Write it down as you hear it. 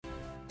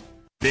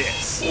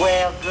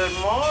Well, good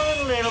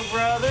morning, little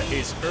brother.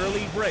 Is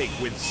Early Break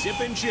with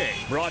Sip and Jay,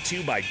 brought to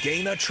you by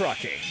Gaina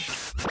Trucking.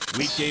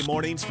 Weekday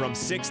mornings from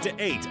 6 to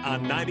 8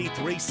 on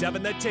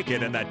 93.7 The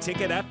Ticket and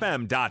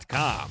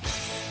theticketfm.com.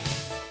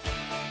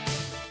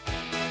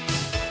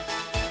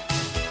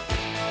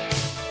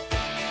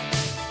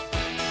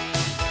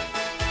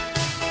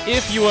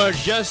 If you are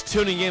just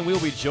tuning in,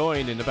 we'll be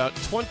joined in about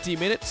 20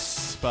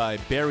 minutes by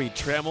Barry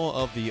Trammell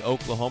of the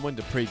Oklahoman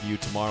to preview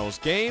tomorrow's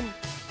game.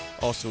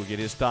 Also, we'll get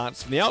his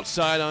thoughts from the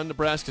outside on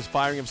Nebraska's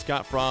firing of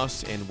Scott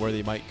Frost and where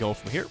they might go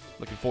from here.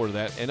 Looking forward to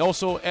that. And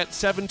also at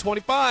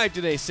 7:25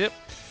 today, Sip,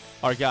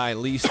 our guy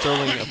Lee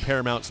Sterling of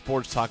Paramount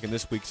Sports talking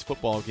this week's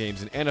football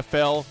games in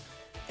NFL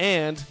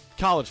and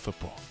college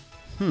football.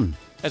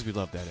 As we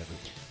love that every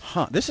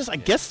week. This is, I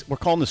guess, we're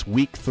calling this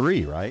week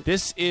 3, right?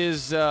 This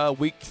is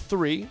week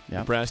 3. Yeah.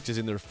 Nebraska's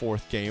in their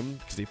 4th game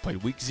because they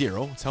played week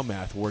 0. That's how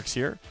math works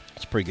here.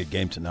 It's a pretty good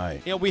game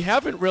tonight. You know, we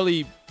haven't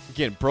really,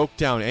 again, broke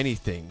down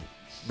anything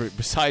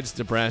besides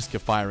Nebraska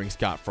firing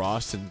Scott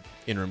Frost and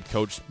interim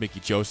coach Mickey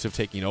Joseph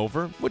taking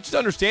over, which is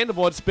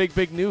understandable. It's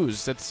big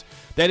news.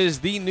 That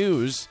is the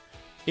news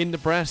in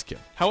Nebraska.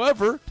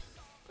 However,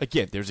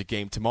 again, there's a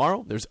game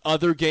tomorrow. There's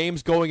other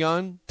games going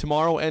on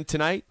tomorrow and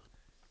tonight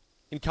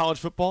in college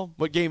football.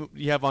 What game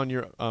do you have on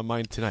your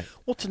mind tonight?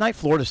 Well, tonight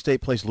Florida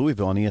State plays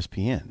Louisville on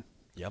ESPN.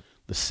 Yep.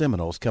 The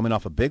Seminoles coming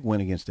off a big win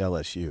against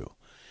LSU.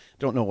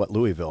 Don't know what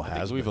Louisville has.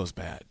 I think Louisville's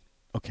bad.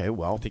 Okay,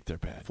 well, I think they're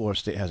bad. Florida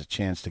State has a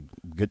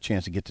good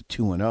chance to get to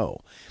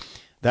 2-0.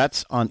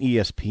 That's on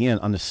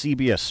ESPN. On the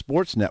CBS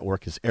Sports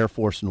Network is Air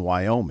Force and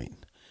Wyoming.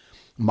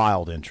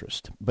 Mild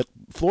interest. But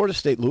Florida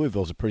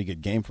State-Louisville is a pretty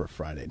good game for a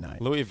Friday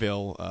night.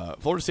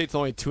 Florida State's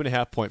only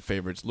 2.5-point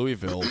favorites.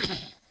 Louisville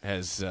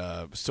has,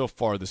 so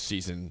far this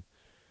season,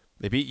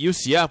 they beat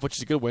UCF, which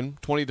is a good win,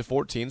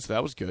 20-14, so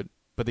that was good.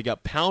 But they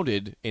got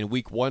pounded in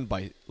week 1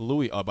 by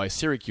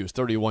Syracuse,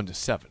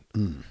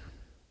 31-7.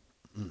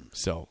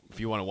 So if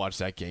you want to watch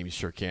that game, you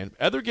sure can.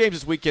 Other games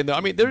this weekend, though. I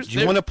mean, do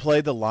you want to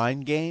play the line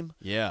game?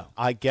 Yeah.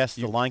 I guess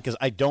the line, because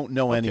I don't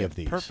know any of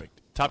these.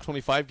 Perfect. Top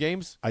 25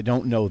 games? I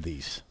don't know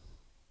these.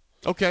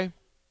 Okay.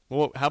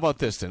 Well, how about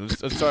this then?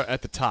 Let's start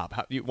at the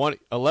top. You want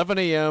 11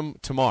 a.m.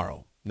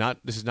 tomorrow.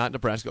 This is not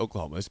Nebraska,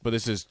 Oklahoma, but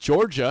this is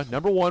Georgia,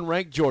 number 1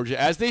 ranked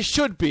Georgia, as they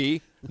should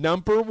be,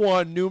 number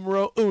 1,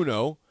 numero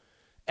uno,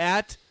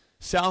 at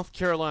South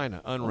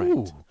Carolina,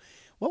 unranked. Ooh.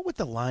 What would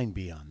the line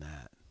be on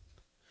that?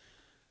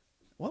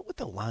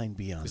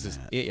 This is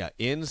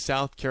in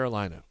South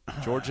Carolina.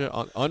 Georgia,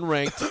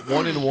 unranked,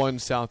 1-1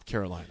 South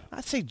Carolina.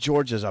 I'd say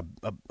Georgia's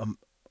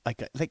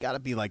they got to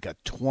be like a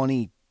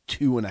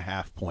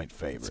 22.5-point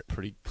favorite. It's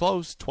pretty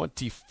close,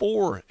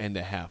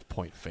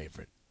 24.5-point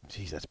favorite.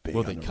 Jeez, that's big.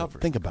 Will they cover?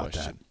 Think about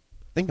that.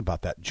 Think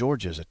about that.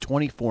 Georgia's a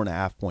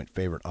 24.5-point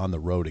favorite on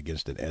the road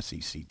against an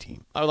SEC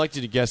team. I would like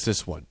you to guess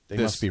this one. They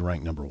must be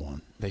ranked number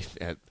 1.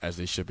 As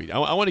they should be.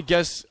 I want to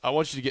guess. I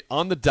want you to get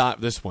on the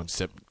dot this one,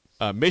 Sip.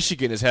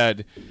 Michigan has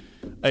had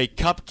a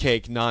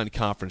cupcake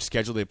non-conference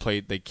schedule.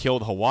 They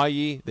killed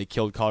Hawaii. They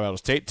killed Colorado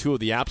State, 2 of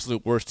the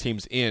absolute worst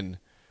teams in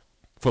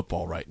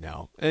football right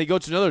now. And they go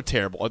to another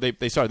terrible. They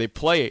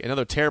play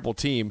another terrible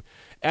team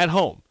at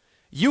home.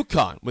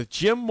 UConn with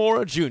Jim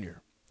Mora Jr.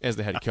 as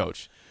the head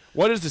coach.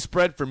 What is the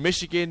spread for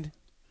Michigan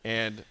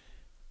and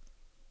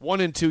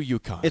 1-2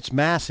 UConn? It's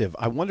massive.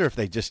 I wonder if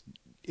they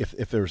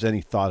if there's any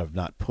thought of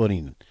not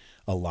putting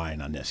a line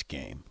on this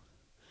game.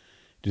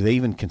 Do they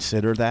even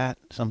consider that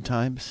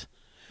sometimes?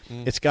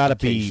 It's got to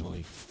be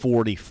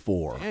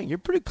 44. Dang, you're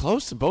pretty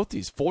close to both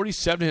these.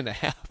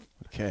 47.5.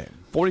 Okay.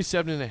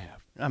 47.5.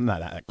 I'm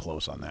not that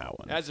close on that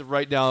one. As of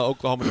right now,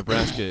 Oklahoma,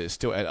 Nebraska is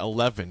still at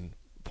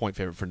 11-point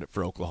favorite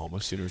for Oklahoma.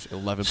 Sooners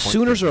 11-point.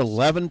 Sooners are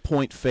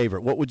 11-point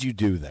favorite. What would you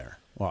do there?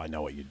 Well, I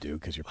know what you do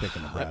because you're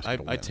picking Nebraska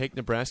to win. I'd take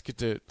Nebraska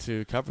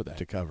to cover that.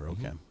 To cover,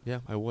 okay. Mm-hmm.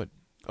 Yeah, I would.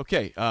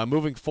 Okay,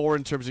 moving forward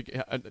in terms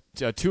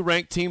of 2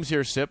 ranked teams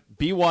here, Sip.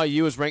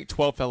 BYU is ranked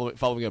 12th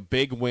following a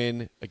big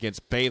win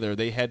against Baylor.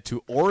 They head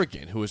to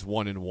Oregon, who is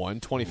 1-1,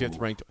 25th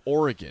ranked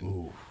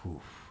Oregon.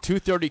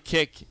 2:30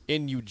 kick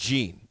in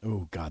Eugene.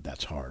 Oh, God,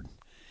 that's hard.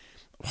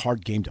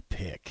 Hard game to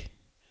pick.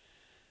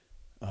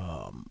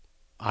 I'm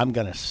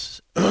going to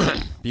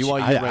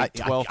BYU ranked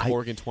 12th,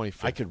 Oregon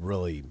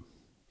 25th.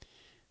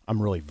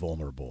 I'm really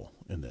vulnerable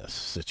in this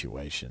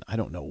situation. I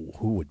don't know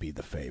who would be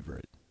the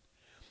favorite.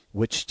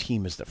 Which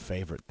team is the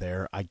favorite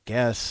there? I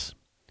guess,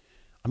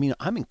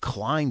 I'm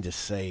inclined to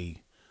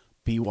say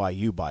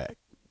BYU by a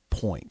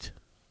point.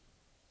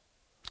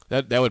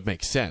 That would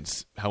make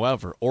sense.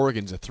 However,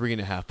 Oregon's a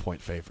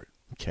 3.5-point favorite.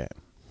 Okay.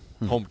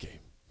 Home game.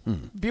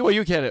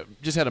 BYU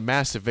just had a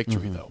massive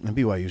victory, though. And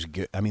BYU's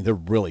good. They're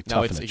really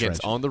tough in the trenches.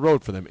 It's on the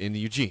road for them in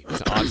Eugene.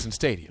 It's Autzen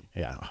Stadium.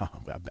 Yeah,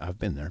 I've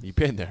been there. You've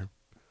been there.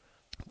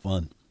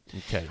 Fun.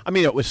 Okay.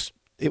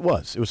 It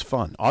was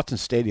fun. Autzen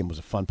Stadium was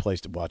a fun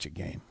place to watch a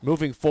game.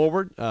 Moving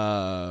forward,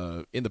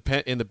 in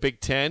the Big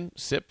Ten,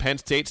 Penn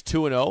State's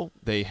 2-0.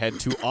 They head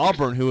to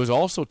Auburn, who is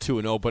also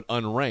 2-0 but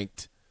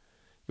unranked.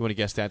 You want to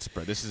guess that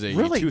spread? This is a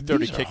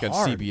 2:30 kick on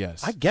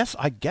CBS.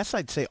 I guess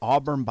I'd say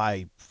Auburn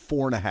by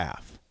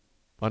 4.5.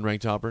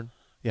 Unranked Auburn.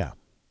 Yeah.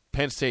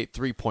 Penn State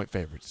 3-point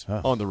favorites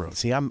on the road.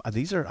 See, I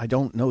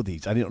don't know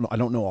these. I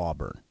don't know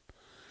Auburn.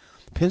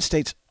 Penn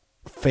State's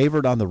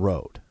favored on the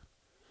road.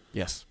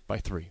 Yes, by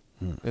 3.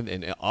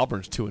 And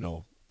Auburn's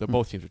 2-0.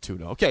 Both teams are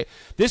 2-0. Okay,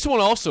 this one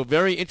also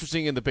very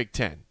interesting in the Big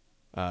Ten.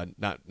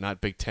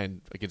 Not Big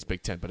Ten against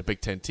Big Ten, but a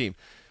Big Ten team.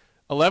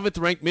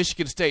 11th ranked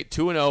Michigan State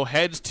 2-0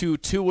 heads to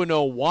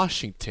 2-0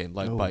 Washington,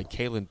 led by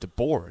Kalen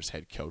DeBoer as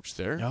head coach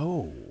there.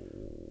 Oh,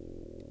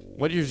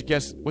 What's your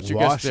guess? What's your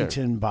guess there?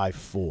 Washington by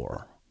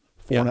 4.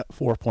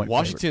 4-point.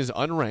 Washington is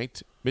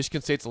unranked.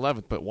 Michigan State's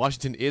 11th, but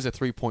Washington is a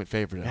 3-point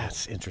favorite.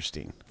 That's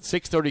interesting.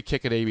 6:30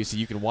 kick at ABC.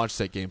 You can watch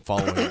that game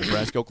following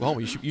Nebraska,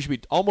 Oklahoma. You should be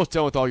almost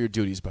done with all your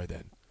duties by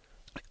then.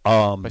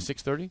 By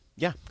 6:30.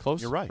 Yeah,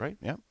 close. You're right. Right.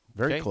 Yeah,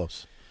 very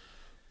close.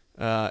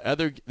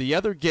 The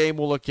other game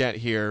we'll look at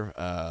here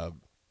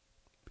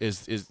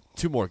is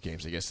 2 more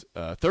games, I guess.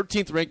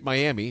 13th ranked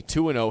Miami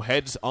 2-0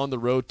 heads on the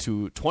road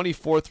to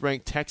 24th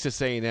ranked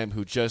Texas A&M,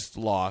 who just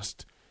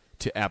lost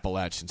to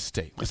Appalachian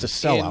State. It's a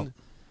sellout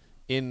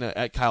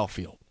at Kyle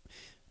Field.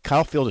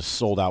 Kyle Field is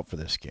sold out for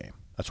this game.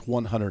 That's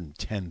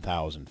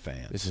 110,000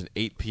 fans. This is an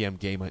 8 p.m.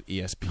 game on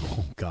ESPN.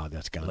 Oh God,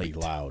 that's gonna be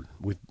loud.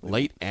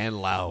 Late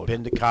and loud.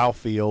 Been to Kyle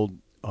Field,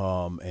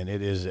 and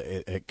it is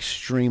an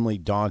extremely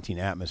daunting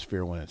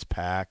atmosphere when it's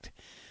packed.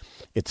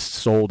 It's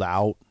sold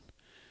out.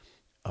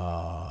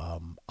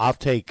 I'll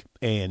take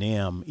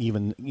A&M,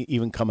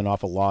 even coming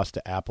off a loss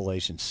to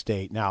Appalachian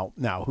State. Now,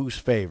 who's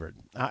favored?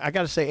 I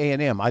got to say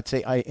A&M. I'd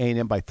say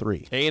A&M by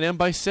 3. A&M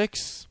by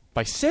 6.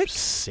 By 6?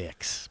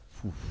 6.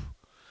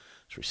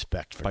 It's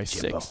respect for by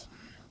Jimbo. 6.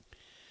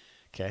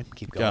 Okay,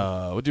 keep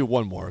going. We'll do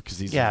one more because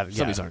some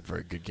of these aren't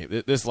very good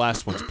games. This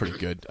last one's pretty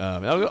good.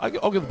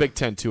 I'll give the Big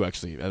Ten too,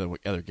 actually,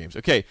 other games.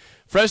 Okay,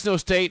 Fresno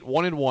State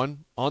 1-1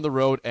 on the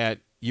road at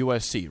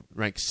USC,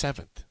 ranked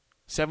 7th.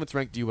 7th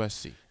ranked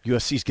USC.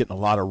 USC's getting a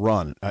lot of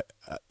run.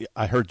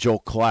 I heard Joe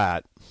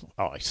Klatt.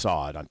 Oh, I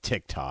saw it on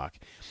TikTok.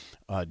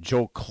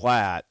 Joe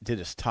Klatt did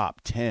his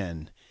top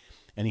 10,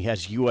 and he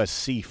has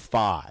USC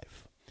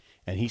 5.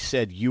 And he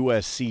said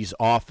USC's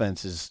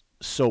offense is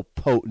so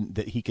potent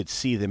that he could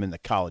see them in the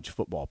college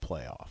football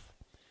playoff.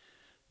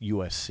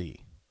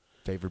 USC.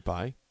 Favored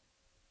by?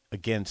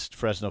 Against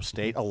Fresno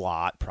State, a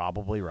lot,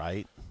 probably,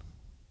 right?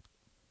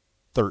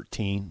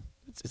 13.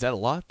 Is that a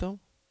lot, though?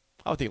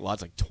 I would think a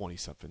lot's like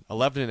 20-something.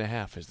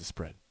 11.5 is the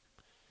spread.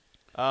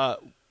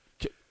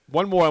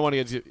 One more I want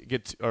to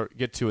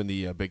get to in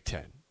the Big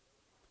Ten.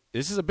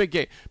 This is a big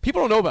game.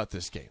 People don't know about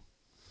this game.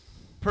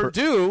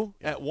 Purdue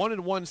at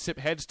 1-1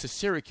 heads to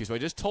Syracuse. I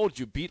just told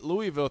you beat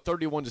Louisville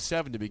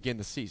 31-7 to begin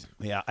the season.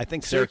 Yeah, I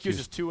think Syracuse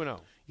is 2-0. You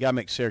got to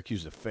make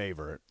Syracuse a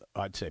favorite.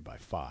 I'd say by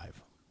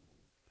 5.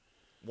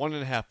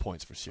 1.5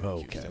 points for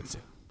Syracuse. Okay. That's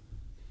it.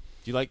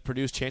 Do you like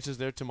Purdue's chances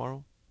there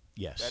tomorrow?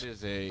 Yes, that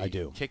is a I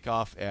do.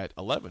 Kickoff at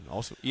 11.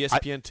 Also,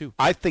 ESPN 2.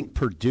 I think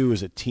Purdue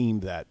is a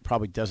team that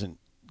probably doesn't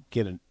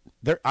get an.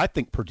 I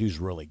think Purdue's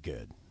really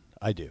good.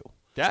 I do.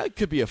 That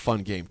could be a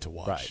fun game to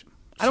watch. Right.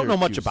 I don't know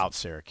much about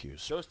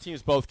Syracuse. Those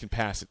teams both can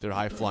pass it. They're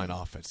high-flying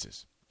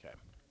offenses. Okay.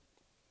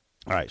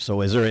 All right.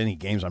 So, is there any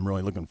games I'm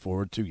really looking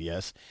forward to?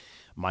 Yes.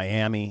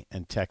 Miami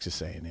and Texas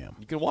A&M.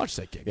 You can watch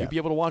that game. Yeah. You'll be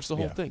able to watch the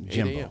whole thing.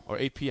 8 a.m. or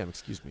 8 p.m.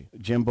 Excuse me.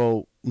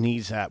 Jimbo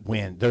needs that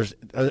win.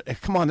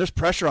 Come on. There's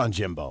pressure on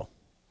Jimbo.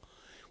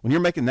 When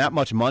you're making that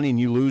much money and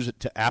you lose it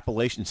to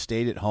Appalachian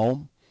State at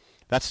home,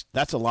 that's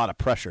a lot of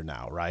pressure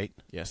now, right?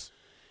 Yes.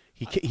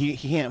 He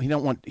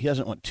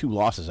doesn't want 2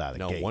 losses out of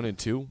the gate. 1 and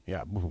 2.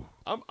 Yeah.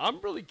 I'm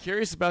really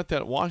curious about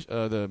that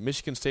the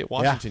Michigan State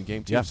Washington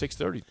game too.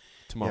 6:30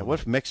 tomorrow. Yeah. What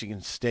if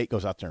Michigan State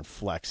goes out there and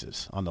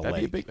flexes on the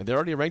lake? They're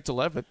already ranked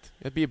 11th.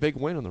 That'd be a big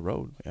win on the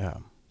road. Yeah.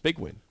 Big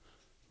win.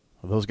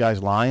 Are those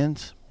guys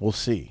Lions? We'll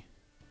see.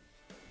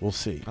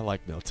 I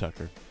like Mel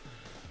Tucker.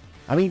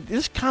 I mean,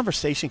 this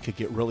conversation could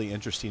get really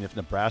interesting if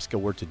Nebraska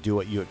were to do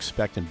what you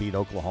expect and beat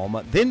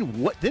Oklahoma.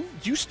 Then what? Then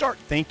you start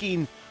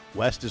thinking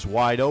West is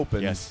wide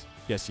open. Yes,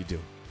 you do.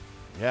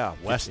 Yeah,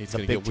 West.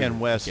 The Big Ten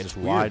West is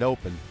wide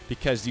open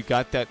because you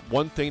got that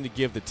one thing to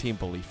give the team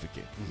belief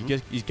again.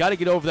 Mm-hmm. You got to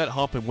get over that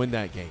hump and win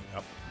that game.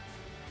 Yep.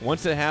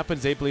 Once it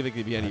happens, they believe it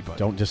could be anybody.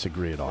 Don't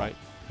disagree at all. Right.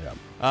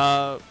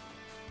 Yeah.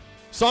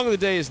 Song of the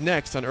day is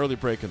next on Early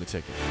Break on the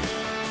Ticket.